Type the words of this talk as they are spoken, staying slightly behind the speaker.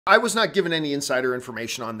I was not given any insider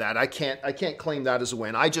information on that. I can't claim that as a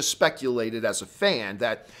win. I just speculated as a fan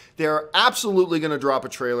that they're absolutely going to drop a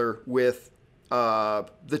trailer with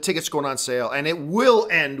the tickets going on sale, and it will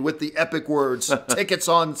end with the epic words, tickets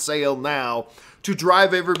on sale now, to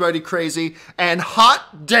drive everybody crazy. And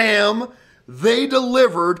hot damn, they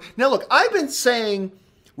delivered. Now look, I've been saying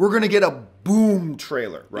we're going to get a boom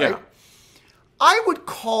trailer, right? Yeah. I would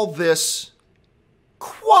call this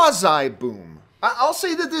quasi-boom. I'll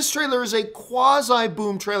say that this trailer is a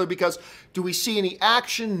quasi-boom trailer because do we see any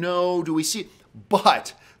action? No. Do we see...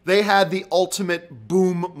 But they had the ultimate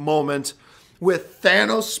boom moment with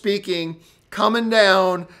Thanos speaking, coming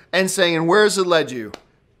down, and saying, and where's it led you?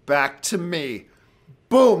 Back to me.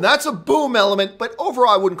 Boom. That's a boom element, but overall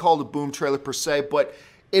I wouldn't call it a boom trailer per se, but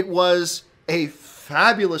it was a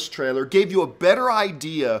fabulous trailer. Gave you a better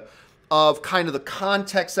idea of kind of the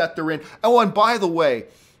context that they're in. Oh, and by the way,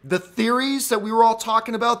 the theories that we were all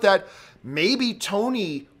talking about, that maybe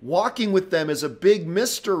Tony walking with them is a big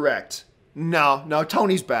misdirect. No,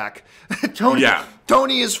 Tony's back.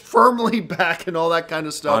 Tony is firmly back and all that kind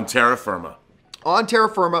of stuff. On terra firma. On terra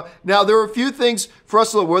firma. Now, there are a few things for us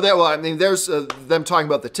to look at. Well, I mean, there's them talking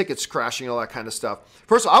about the tickets crashing and all that kind of stuff.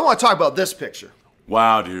 First of all, I want to talk about this picture.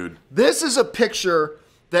 Wow, dude. This is a picture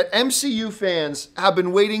that MCU fans have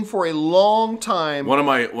been waiting for a long time. One of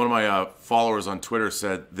my followers on Twitter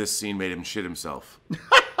said this scene made him shit himself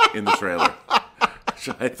in the trailer, which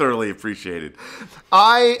I thoroughly appreciated.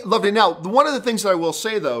 I loved it. Now, one of the things that I will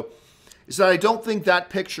say, though, is that I don't think that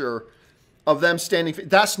picture of them standing,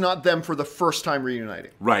 that's not them for the first time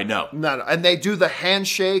reuniting. Right, no. No. And they do the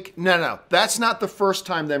handshake. No. That's not the first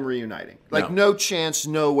time them reuniting. Like, no chance,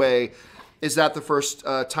 no way. Is that the first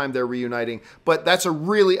time they're reuniting? But that's a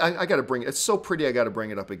really, I got to bring it. It's so pretty, I got to bring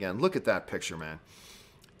it up again. Look at that picture, man.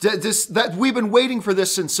 We've been waiting for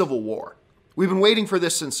this since Civil War.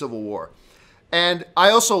 And I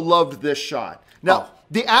also loved this shot. Now,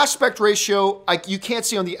 the aspect ratio, you can't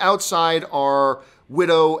see on the outside are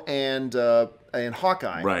Widow and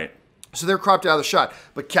Hawkeye. Right. So they're cropped out of the shot.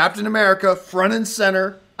 But Captain America, front and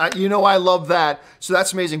center, you know I love that. So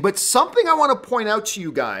that's amazing. But something I want to point out to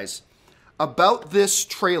you guys about this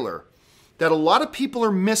trailer that a lot of people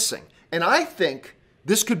are missing, and I think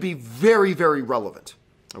this could be very, very relevant,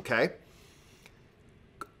 okay?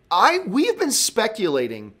 We've been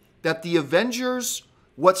speculating that the Avengers,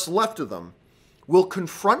 what's left of them, will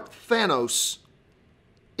confront Thanos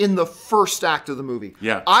in the first act of the movie.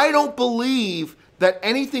 Yeah. I don't believe that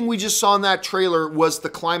anything we just saw in that trailer was the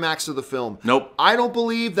climax of the film. Nope. I don't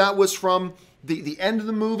believe that was from the end of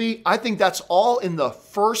the movie. I think that's all in the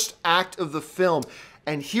first act of the film.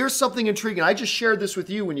 And here's something intriguing. I just shared this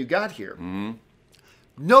with you when you got here. Mm-hmm.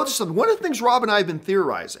 Notice something. One of the things Rob and I have been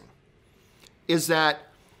theorizing is that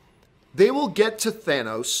they will get to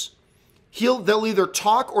Thanos. They'll either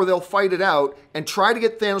talk or they'll fight it out and try to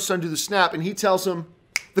get Thanos to undo the snap. And he tells him,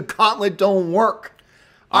 the gauntlet don't work.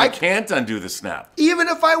 I can't undo the snap. Even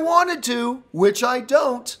if I wanted to, which I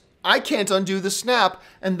don't, I can't undo the snap,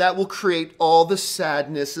 and that will create all the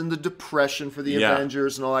sadness and the depression for the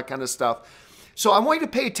Avengers and all that kind of stuff. So I want you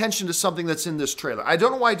to pay attention to something that's in this trailer. I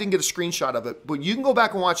don't know why I didn't get a screenshot of it, but you can go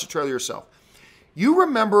back and watch the trailer yourself. You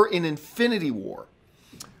remember in Infinity War,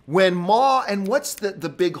 when Maw, and what's the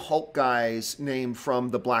big Hulk guy's name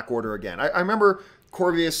from the Black Order again? I remember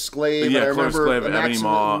Corvus Glaive, Yeah, and I Corvus remember Glaive, Ebony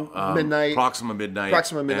Maw, Midnight. Proxima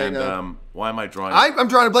Midnight. And why am I drawing? I'm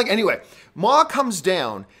drawing a blank. Anyway, Maw comes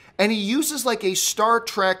down, and he uses like a Star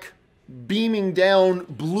Trek beaming down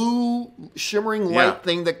blue shimmering light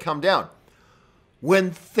thing that come down.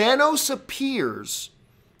 When Thanos appears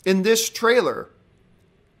in this trailer,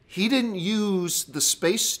 he didn't use the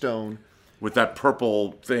Space Stone. With that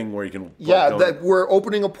purple thing where you can... that we're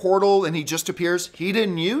opening a portal and he just appears. He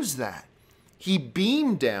didn't use that. He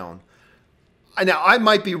beamed down. Now, I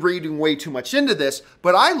might be reading way too much into this,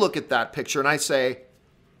 but I look at that picture and I say,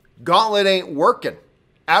 Gauntlet ain't working.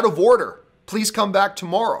 Out of order. Please come back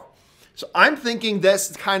tomorrow. So I'm thinking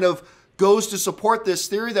this kind of goes to support this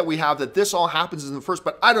theory that we have that this all happens in the first.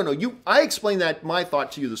 But I don't know. I explained my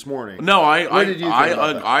thought to you this morning. No,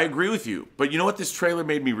 I agree with you. But you know what this trailer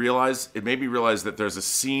made me realize? It made me realize that there's a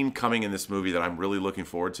scene coming in this movie that I'm really looking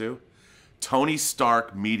forward to. Tony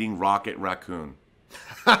Stark meeting Rocket Raccoon.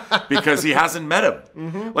 Because he hasn't met him.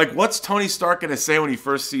 Mm-hmm. Like, what's Tony Stark going to say when he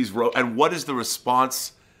first sees and what is the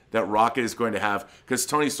response that Rocket is going to have? Because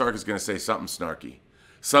Tony Stark is going to say something snarky.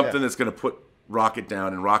 Something that's going to put Rocket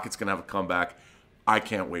down, and Rocket's going to have a comeback. I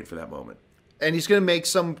can't wait for that moment. And he's going to make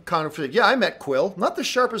some kind of, I met Quill. Not the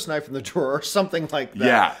sharpest knife in the drawer, or something like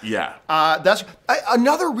that. Yeah. That's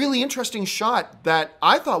another really interesting shot that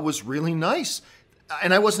I thought was really nice.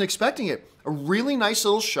 and I wasn't expecting it. A really nice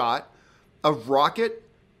little shot of Rocket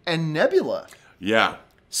and Nebula. Yeah.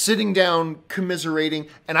 Sitting down, commiserating,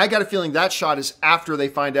 and I got a feeling that shot is after they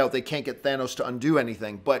find out they can't get Thanos to undo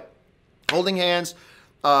anything. But holding hands,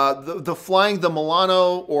 the flying the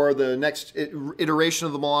Milano or the next iteration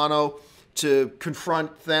of the Milano to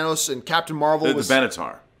confront Thanos and Captain Marvel The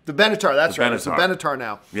Benatar. The Benatar, that's right. Benatar. It's the Benatar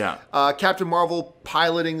now. Yeah. Captain Marvel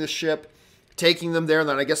piloting the ship, taking them there, and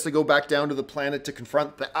then I guess they go back down to the planet to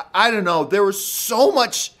confront. I don't know. There was so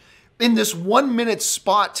much in this 1 minute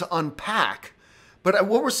spot to unpack. But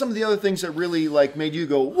what were some of the other things that really like made you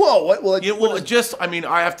go, whoa? What? I mean,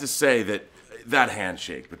 I have to say that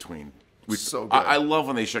handshake between. So good. I love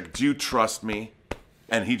when they shake. Do you trust me?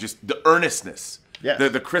 And he just the earnestness. Yeah.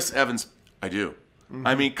 The Chris Evans. I do.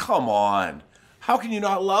 I mean, come on. How can you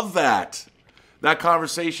not love that? That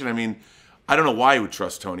conversation. I mean, I don't know why you would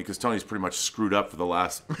trust Tony, because Tony's pretty much screwed up for the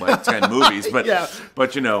last 10 movies. But Yeah.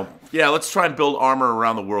 but let's try and build armor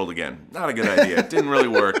around the world again. Not a good idea. It didn't really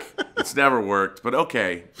work. It's never worked. But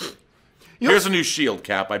okay. Here's a new shield,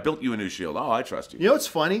 Cap. I built you a new shield. Oh, I trust you. You know what's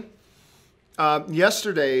funny?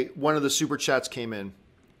 Yesterday, one of the super chats came in,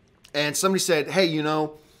 and somebody said, "Hey,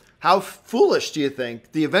 how foolish do you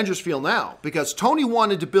think the Avengers feel now? Because Tony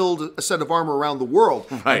wanted to build a set of armor around the world,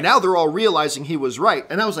 right. And now they're all realizing he was right."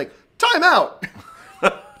 And I was like, "Time out,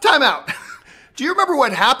 time out." Do you remember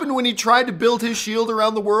what happened when he tried to build his shield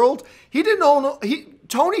around the world?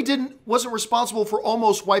 Tony wasn't responsible for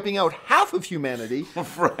almost wiping out half of humanity.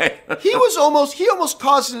 Right. He almost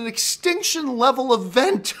caused an extinction level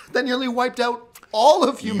event that nearly wiped out all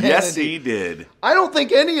of humanity. Yes, he did. I don't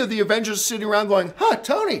think any of the Avengers are sitting around going,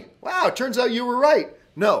 Tony, wow, it turns out you were right.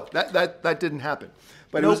 No, that didn't happen.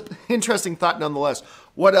 But it was an interesting thought nonetheless.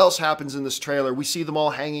 What else happens in this trailer? We see them all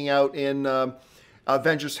hanging out in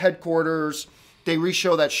Avengers headquarters. They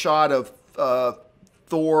re-show that shot of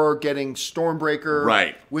Thor getting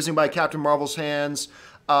Stormbreaker whizzing by Captain Marvel's hands.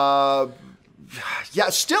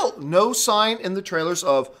 Still no sign in the trailers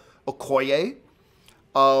of Okoye,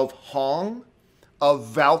 of Hong, of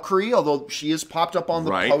Valkyrie, although she has popped up on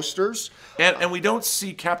the posters. And we don't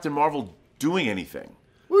see Captain Marvel doing anything.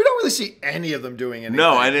 We don't really see any of them doing anything.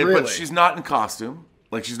 No, but she's not in costume.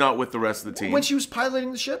 Like, she's not with the rest of the team. When she was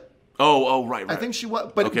piloting the ship? Oh, right. I think she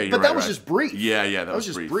was. But okay, that was just brief. Yeah, that was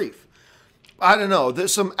just brief. I don't know.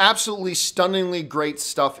 There's some absolutely stunningly great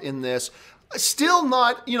stuff in this. Still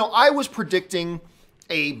not, I was predicting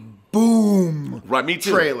a boom me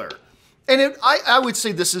too. trailer. And I would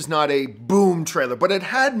say this is not a boom trailer, but it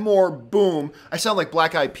had more boom. I sound like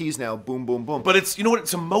Black Eyed Peas now, boom, boom, boom. But it's,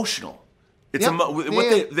 it's emotional. It's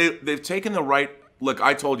they've taken the right. Look,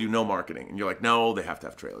 I told you no marketing, and you're like, no, they have to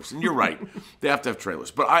have trailers, and you're right, they have to have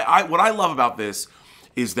trailers. But what I love about this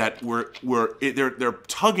is that they're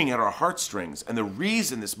tugging at our heartstrings, and the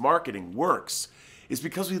reason this marketing works is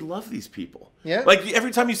because we love these people. Yeah. Like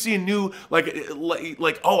every time you see a new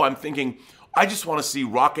I'm thinking, I just want to see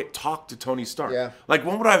Rocket talk to Tony Stark. Yeah. Like,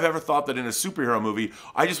 when would I have ever thought that in a superhero movie,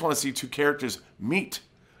 I just want to see two characters meet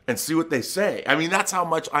and see what they say? I mean, that's how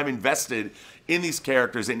much I'm invested in these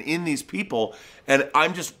characters and in these people. And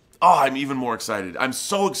I'm even more excited. I'm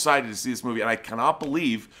so excited to see this movie, and I cannot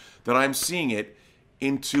believe that I'm seeing it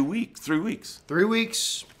in 3 weeks. 3 weeks.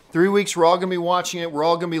 3 weeks, we're all going to be watching it. We're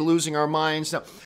all going to be losing our minds. Now,